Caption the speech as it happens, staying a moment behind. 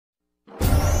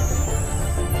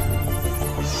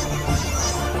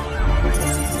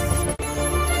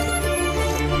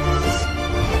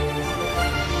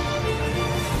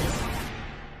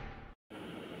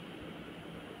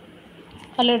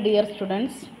Hello dear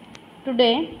students,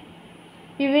 today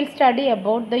we will study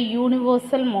about the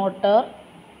universal motor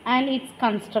and its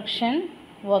construction,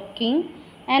 working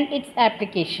and its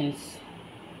applications.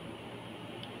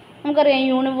 നമുക്കറിയാം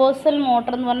universal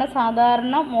motor എന്ന് പറഞ്ഞാൽ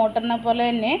സാധാരണ മോട്ടറിനെ പോലെ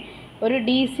തന്നെ ഒരു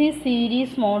DC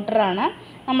സീരീസ് മോട്ടറാണ്.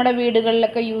 നമ്മുടെ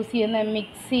വീടുകളിലൊക്കെ യൂസ് ചെയ്യുന്ന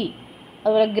മിക്സി,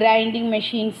 അതുപോലെ ഗ്രൈൻഡിങ്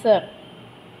മെഷീൻസ്,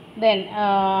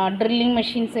 ഡ്രില്ലിംഗ്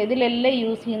മെഷീൻസ്, ഇതിലെല്ലാം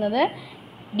യൂസ് ചെയ്യുന്നത്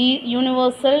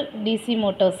universal DC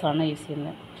motors ആണ് യൂസ്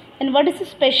ചെയ്യുന്നത്. And what is the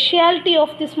specialty of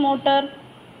this motor?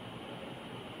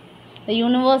 The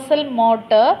universal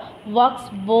motor works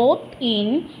both in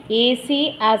AC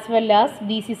as well as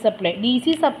DC supply.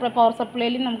 DC supply power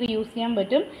supplyയിലും നമുക്ക് use ചെയ്യാൻ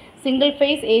പറ്റും, single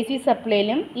phase AC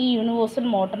സപ്ലൈയിലും ഈ universal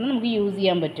മോട്ടറിന് നമുക്ക് use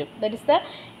ചെയ്യാൻ പറ്റും. That is the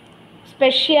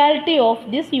specialty of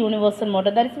this universal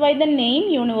motor. That is why the name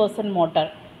universal motor.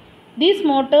 These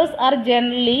motors are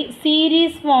generally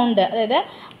series wound. അതായത്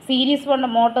series wound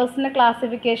മോട്ടോഴ്സിൻ്റെ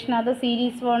classification, അത്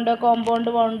series wound, compound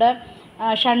wound,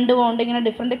 shunt wound, ഇങ്ങനെ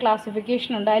different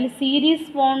classification ഉണ്ട്. അതിൽ series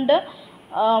wound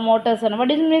മോട്ടേഴ്സാണ്.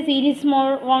 What is mean series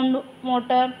wound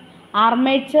motor?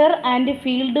 Armature and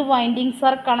field windings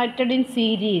are connected in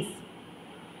series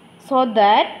so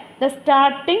that the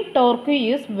starting torque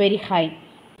is very high.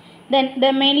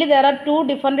 Then mainly there are two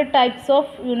different types of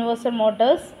universal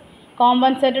motors,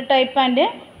 compensated type and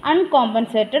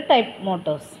uncompensated type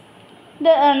motors.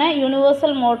 ഇതാണ്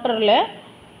universal മോട്ടറിൽ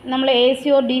നമ്മൾ AC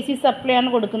or DC supply ആണ്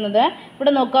കൊടുക്കുന്നത്.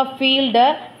 ഇവിടെ നോക്കുക,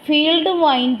 field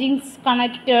windings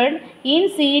connected in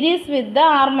series with the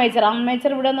armature.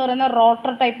 Armature ഇവിടെ എന്ന് പറയുന്ന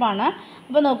rotor ടൈപ്പാണ്.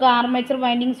 അപ്പോൾ നോക്കുക, ആർമേച്ചർ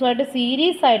വൈൻഡിങ്സുമായിട്ട്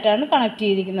സീരീസ് ആയിട്ടാണ് കണക്ട്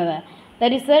ചെയ്തിരിക്കുന്നത്.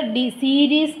 That is A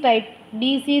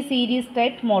DC series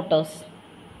type Motors.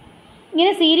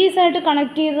 ഇങ്ങനെ സീരീസ് ആയിട്ട്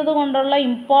കണക്ട് ചെയ്തത് കൊണ്ടുള്ള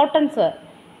ഇമ്പോർട്ടൻസ്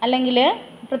അല്ലെങ്കിൽ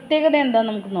പ്രത്യേകത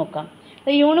എന്താണെന്ന് നമുക്ക് നോക്കാം.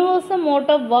 The universal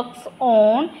motor works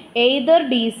on either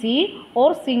DC or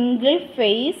single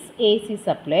phase AC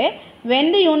supply. When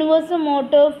the universal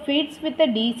motor feeds with a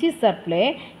DC supply,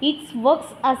 it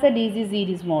works as a DC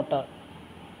series motor.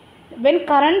 When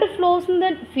current flows in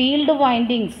the field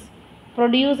windings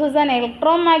produces an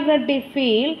electromagnetic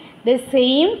field, the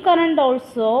same current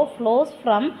also flows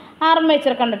from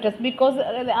armature conductors, because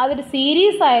അതൊരു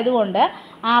series ആയതുകൊണ്ട്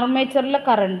ആർമേച്ചറിലെ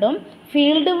കറണ്ടും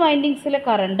field വൈൻഡിങ്സിലെ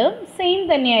കറണ്ടും same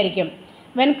തന്നെയായിരിക്കും.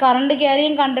 When current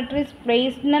carrying conductor is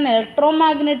placed in an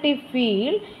electromagnetic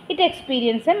field, it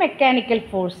experience A mechanical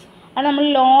force. അത് നമ്മൾ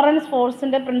Lawrence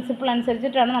ഫോഴ്സിൻ്റെ principle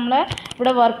അനുസരിച്ചിട്ടാണ് നമ്മൾ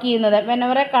ഇവിടെ വർക്ക് ചെയ്യുന്നത്.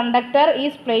 Whenever A conductor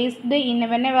is placed in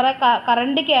whenever A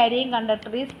current carrying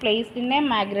conductor is placed in A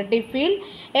magnetic field,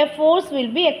 A force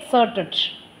will be exerted.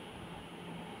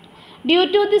 Due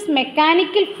to this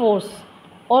mechanical force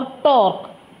or torque,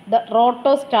 the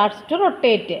rotor starts to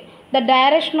rotate. The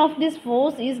direction of this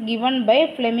force is given by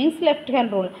Fleming's left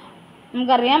hand rule.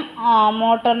 നമുക്കറിയാം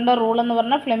മോട്ടറിൻ്റെ rule എന്ന്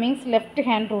പറഞ്ഞാൽ Fleming's left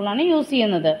hand റൂളാണ് use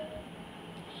ചെയ്യുന്നത്.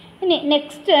 ഇനി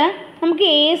next, നമുക്ക്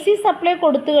AC supply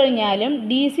കൊടുത്തു കഴിഞ്ഞാലും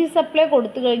DC supply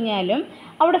കൊടുത്തു കഴിഞ്ഞാലും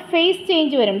അവിടെ ഫേസ്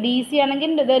ചേഞ്ച് വരും. DC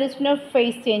ആണെങ്കിൽ there is no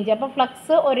phase change. അപ്പോൾ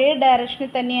ഫ്ലക്സ് ഒരേ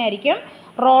ഡയറക്ഷനിൽ തന്നെയായിരിക്കും.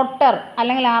 റോട്ടർ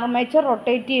അല്ലെങ്കിൽ ആർമേച്ചർ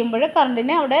റൊട്ടേറ്റ് ചെയ്യുമ്പോൾ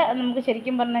കറണ്ടിനെ അവിടെ നമുക്ക്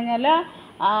ശരിക്കും പറഞ്ഞു കഴിഞ്ഞാൽ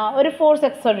ഒരു ഫോഴ്സ്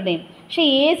എക്സേർട്ട് ചെയ്യും. പക്ഷേ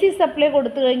AC സപ്ലൈ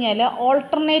കൊടുത്തു കഴിഞ്ഞാൽ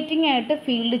ഓൾട്ടർനേറ്റിംഗ് ആയിട്ട്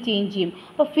ഫീൽഡ് ചേഞ്ച് ചെയ്യും.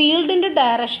 അപ്പോൾ ഫീൽഡിൻ്റെ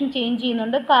ഡയറക്ഷൻ ചേഞ്ച്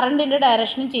ചെയ്യുന്നുണ്ട്, കറണ്ടിൻ്റെ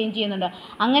ഡയറക്ഷനും ചേഞ്ച് ചെയ്യുന്നുണ്ട്.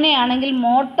 അങ്ങനെയാണെങ്കിൽ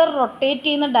മോട്ടർ റൊട്ടേറ്റ്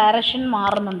ചെയ്യുന്ന ഡയറക്ഷൻ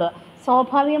മാറുന്നുണ്ട്.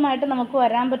 സ്വാഭാവികമായിട്ട് നമുക്ക്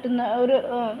വരാൻ പറ്റുന്ന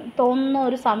തോന്നുന്ന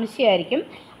ഒരു സംശയമായിരിക്കും,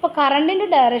 അപ്പോൾ കറണ്ടിൻ്റെ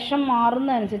ഡയറക്ഷൻ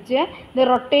മാറുന്നതനുസരിച്ച് ഇത്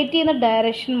റൊട്ടേറ്റ് ചെയ്യുന്ന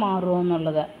ഡയറക്ഷൻ മാറുമോ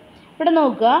എന്നുള്ളത്. ഇവിടെ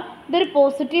നോക്കുക, ഇതൊരു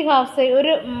പോസിറ്റീവ് ഹാഫ് സൈക്കിൾ,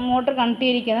 ഒരു മോട്ടർ കണക്ട്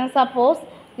ചെയ്തിരിക്കുന്നത്. Suppose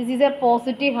this is A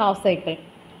positive half cycle.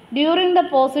 During the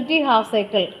positive half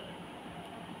cycle,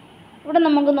 ഇവിടെ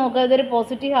നമുക്ക് നോക്കുക, ഇതൊരു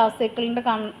പോസിറ്റീവ് ഹാഫ് സൈക്കിളിൻ്റെ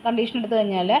കണ്ടീഷൻ എടുത്തു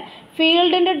കഴിഞ്ഞാൽ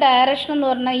ഫീൽഡിൻ്റെ ഡയറക്ഷൻ എന്ന്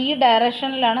പറഞ്ഞാൽ ഈ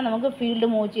ഡയറക്ഷനിലാണ് നമുക്ക് ഫീൽഡ്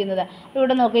മൂവ് ചെയ്യുന്നത്.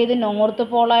 ഇവിടെ നോക്കുക, ഇത് നോർത്ത്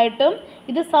പോളായിട്ടും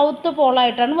ഇത് സൗത്ത്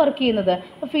പോളായിട്ടാണ് വർക്ക് ചെയ്യുന്നത്.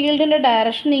 അപ്പോൾ ഫീൽഡിൻ്റെ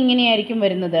ഡയറക്ഷൻ ഇങ്ങനെയായിരിക്കും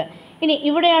വരുന്നത്. ഇനി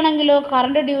ഇവിടെയാണെങ്കിലോ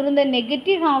current during the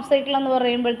negative half cycle എന്ന്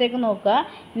പറയുമ്പോഴത്തേക്ക് നോക്കുക,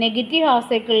 നെഗറ്റീവ് ഹാഫ്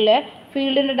സൈക്കിളിൽ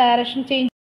ഫീൽഡിൻ്റെ ഡയറക്ഷൻ ചേഞ്ച്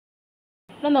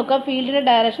ഇവിടെ നോക്കുക, ഫീൽഡിൻ്റെ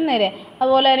ഡയറക്ഷൻ നേരെ,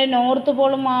 അതുപോലെ തന്നെ നോർത്ത്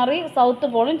പോളും മാറി സൗത്ത്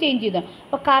പോളും ചേഞ്ച് ചെയ്തു.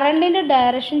 അപ്പോൾ കറണ്ടിൻ്റെ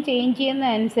ഡയറക്ഷൻ ചേഞ്ച്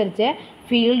ചെയ്യുന്നതനുസരിച്ച്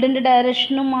ഫീൽഡിൻ്റെ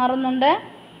ഡയറക്ഷനും മാറുന്നുണ്ട്,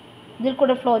 ഇതിൽ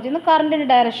കൂടെ ഫ്ലോ ചെയ്യുന്ന കറണ്ടിൻ്റെ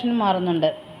ഡയറക്ഷനും മാറുന്നുണ്ട്.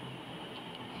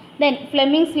 Then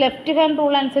Fleming's left hand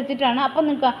rule അനുസരിച്ചിട്ടാണ്. അപ്പോൾ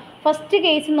നിങ്ങൾക്ക് ഫസ്റ്റ്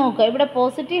കേസ് നോക്കുക, ഇവിടെ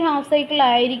പോസിറ്റീവ് ഹാഫ് സൈക്കിൾ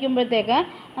ആയിരിക്കുമ്പോഴത്തേക്ക്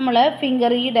നമ്മൾ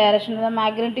ഫിംഗർ ഈ ഡയറക്ഷൻ,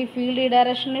 മാഗ്നറ്റിക് ഫീൽഡ് ഈ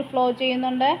ഡയറക്ഷനിൽ ഫ്ലോ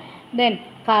ചെയ്യുന്നുണ്ട്. ദെൻ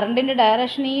കറണ്ടിൻ്റെ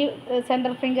ഡയറക്ഷൻ ഈ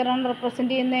സെൻറ്റർ ഫിംഗറാണ്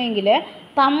റെപ്രസെൻറ്റ് ചെയ്യുന്നതെങ്കിൽ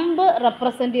തമ്പ്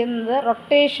റെപ്രസെൻറ്റ് ചെയ്യുന്നത്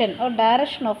rotation or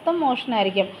direction of the motion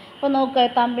ആയിരിക്കും. അപ്പോൾ നോക്കുക,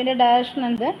 തമ്പിൻ്റെ ഡയറക്ഷൻ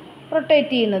എന്ത്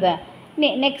റൊട്ടേറ്റ് ചെയ്യുന്നത്.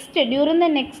 Next during the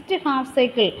next half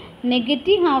cycle,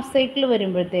 negative half cycle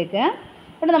വരുമ്പോഴത്തേക്ക്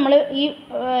ഇവിടെ നമ്മൾ ഈ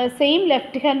സെയിം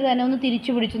ലെഫ്റ്റ് ഹാൻഡ് തന്നെ ഒന്ന്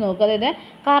തിരിച്ചു പിടിച്ച് നോക്കുക. അതായത്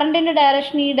കറണ്ടിൻ്റെ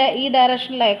ഡയറക്ഷൻ ഈ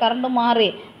ഡയറക്ഷനിലായി, കറണ്ട് മാറി,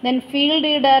 ദെൻ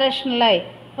ഫീൽഡ് ഈ ഡയറക്ഷനിലായി.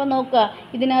 അപ്പോൾ നോക്കുക,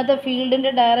 ഇതിനകത്ത്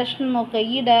ഫീൽഡിൻ്റെ ഡയറക്ഷൻ നോക്കുക,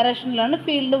 ഈ ഡയറക്ഷനിലാണ്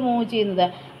ഫീൽഡ് മൂവ് ചെയ്യുന്നത്.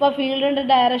 അപ്പോൾ ഫീൽഡിൻ്റെ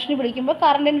ഡയറക്ഷൻ പിടിക്കുമ്പോൾ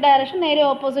കറണ്ടിൻ്റെ ഡയറക്ഷൻ നേരെ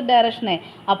ഓപ്പോസിറ്റ് ഡയറക്ഷനായി.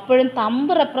 അപ്പോഴും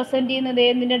തമ്പ് റെപ്രസെൻറ്റ് ചെയ്യുന്നത്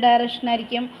എന്തിൻ്റെ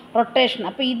ഡയറക്ഷനായിരിക്കും? റൊട്ടേഷൻ.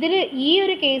 അപ്പോൾ ഇതിൽ ഈ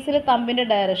ഒരു കേസിൽ തമ്പിൻ്റെ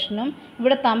ഡയറക്ഷനും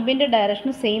ഇവിടെ തമ്പിൻ്റെ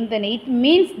ഡയറക്ഷനും സെയിം തന്നെ. It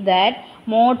means that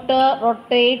motor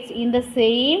rotates in the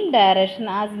same direction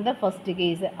as in the first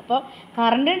case. അപ്പോൾ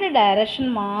കറണ്ടിൻ്റെ ഡയറക്ഷൻ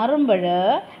മാറുമ്പോൾ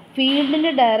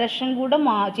ഫീൽഡിൻ്റെ ഡയറക്ഷൻ കൂടെ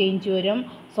ചേഞ്ച് വരും.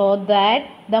 So that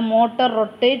the motor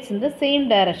rotates in the same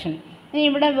direction. ഇനി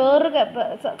ഇവിടെ വേറൊരു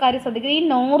കാര്യം ശ്രദ്ധിക്കുക. ഈ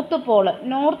നോർത്ത്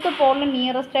പോളിന്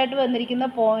നിയറസ്റ്റ് ആയിട്ട് വന്നിരിക്കുന്ന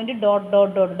പോയിന്റ്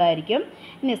ഡോട്ട് ആയിരിക്കും.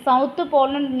 ഇനി സൗത്ത്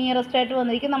പോളിന് നിയറസ്റ്റ് ആയിട്ട്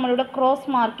വന്നിരിക്കും നമ്മളിവിടെ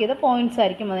ക്രോസ് മാർക്ക് ചെയ്ത പോയിന്റ്സ്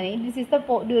ആയിരിക്കും. അതിന് this is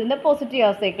during the positive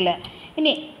half cycle.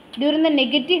 ഇനി ഡ്യൂറിങ് ദ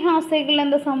നെഗറ്റീവ് ഹാഫ് സൈക്കിളിൽ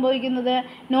എന്താ സംഭവിക്കുന്നത്?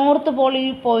 നോർത്ത് പോൾ ഈ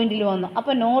പോയിന്റിൽ വന്നു.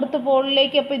 അപ്പോൾ നോർത്ത്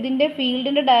പോളിലേക്ക് അപ്പോൾ ഇതിൻ്റെ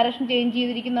ഫീൽഡിൻ്റെ ഡയറക്ഷൻ ചേഞ്ച്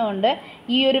ചെയ്തിരിക്കുന്നതുകൊണ്ട്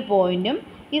ഈ ഒരു പോയിന്റും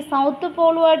ഈ സൗത്ത്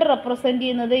പോളുമായിട്ട് റെപ്രസെൻറ്റ്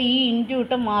ചെയ്യുന്നത് ഈ ഇൻറ്റു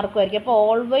ഇട്ട മാർക്കുമായിരിക്കും. അപ്പോൾ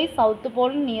always south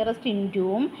പോളിന് nearest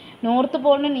ഇൻറ്റുവും north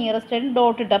പോളിന് nearest ആയിട്ട്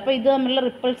ഡോട്ട് ഇട്ട്. അപ്പോൾ ഇത് തമ്മിലുള്ള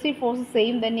റിപ്പൾസീവ് ഫോഴ്സ്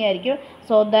സെയിം തന്നെയായിരിക്കും.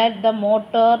 So that the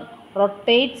motor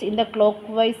rotates in the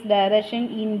clock vice direction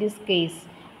in this case.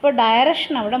 ഇപ്പോൾ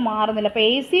ഡയറക്ഷൻ അവിടെ മാറുന്നില്ല. അപ്പോൾ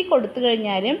AC കൊടുത്തു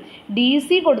കഴിഞ്ഞാലും DC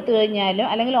കൊടുത്തു കഴിഞ്ഞാലും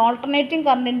അല്ലെങ്കിൽ ഓൾട്ടർനേറ്റിംഗ്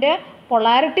കറണ്ടിൻ്റെ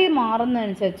പൊളാരിറ്റി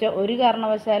മാറുന്നതനുസരിച്ച് ഒരു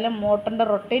കാരണവശാലും മോട്ടറിൻ്റെ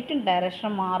റൊട്ടേറ്റിംഗ്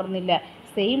ഡയറക്ഷൻ മാറുന്നില്ല.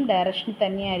 സെയിം ഡയറക്ഷനിൽ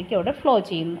തന്നെയായിരിക്കും അവിടെ ഫ്ലോ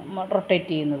റൊട്ടേറ്റ്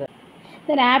ചെയ്യുന്നത്.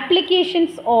 Then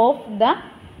applications of the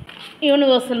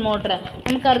universal motor.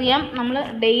 നമുക്കറിയാം, നമ്മൾ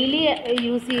ഡെയിലി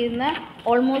യൂസ് ചെയ്യുന്ന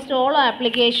ഓൾമോസ്റ്റ് ഓൾ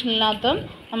ആപ്ലിക്കേഷനിനകത്തും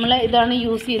നമ്മൾ ഇതാണ്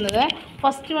യൂസ് ചെയ്യുന്നത്.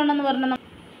 ഫസ്റ്റ് വൺ എന്ന് പറഞ്ഞാൽ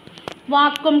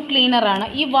വാക്വം ക്ലീനറാണ്.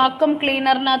 ഈ വാക്വം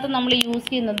ക്ലീനറിനകത്ത് നമ്മൾ യൂസ്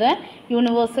ചെയ്യുന്നത്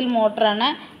universal മോട്ടറാണ്.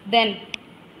 Then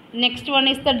next one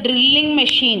is the drilling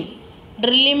machine.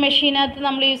 Drilling മെഷീനകത്ത്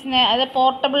നമ്മൾ യൂസ് ചെയ്യുന്നത്, അതായത്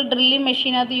പോർട്ടബിൾ ഡ്രില്ലിംഗ്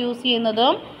മെഷീനകത്ത് യൂസ്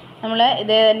ചെയ്യുന്നതും നമ്മൾ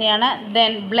ഇതേ തന്നെയാണ്.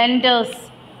 ദെൻ ബ്ലെൻഡേഴ്സ്,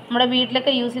 നമ്മുടെ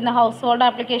വീട്ടിലൊക്കെ യൂസ് ചെയ്യുന്ന ഹൗസ് ഹോൾഡ്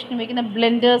ആപ്ലിക്കേഷൻ ഉപയോഗിക്കുന്ന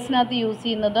ബ്ലെൻഡേഴ്സിനകത്ത് യൂസ്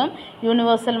ചെയ്യുന്നതും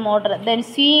universal motor. Then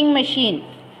seeing machine,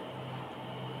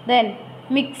 then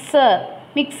mixer,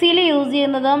 മിക്സിയിൽ യൂസ്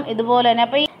ചെയ്യുന്നതും ഇതുപോലെ തന്നെ.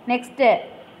 അപ്പോൾ ഈ next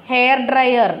hair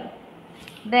dryer,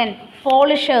 then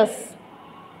polishers,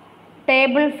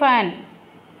 table fan,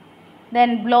 then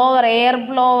blower, air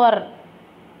blower,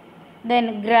 then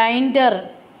grinder,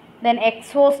 then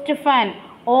exhaust fan.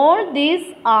 All these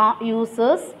are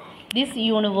uses this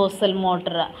universal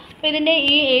motor. അപ്പോൾ ഇതിൻ്റെ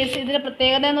ഈ AC ഇതിൻ്റെ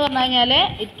പ്രത്യേകത എന്ന് പറഞ്ഞു കഴിഞ്ഞാൽ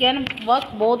it can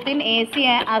work both in AC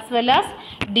as well as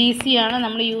DC ആണ്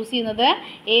നമ്മൾ യൂസ് ചെയ്യുന്നത്.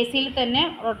 AC തന്നെ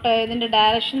ഇതിൻ്റെ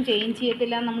ഡയറക്ഷൻ ചേഞ്ച്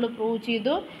ചെയ്യത്തില്ല നമ്മൾ പ്രൂവ്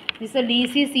ചെയ്തു. This A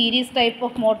DC series type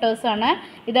of motors ആണ്.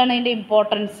 ഇതാണ് ഇതിൻ്റെ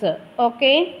ഇമ്പോർട്ടൻസ്.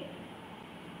 Okay,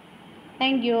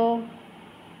 thank you.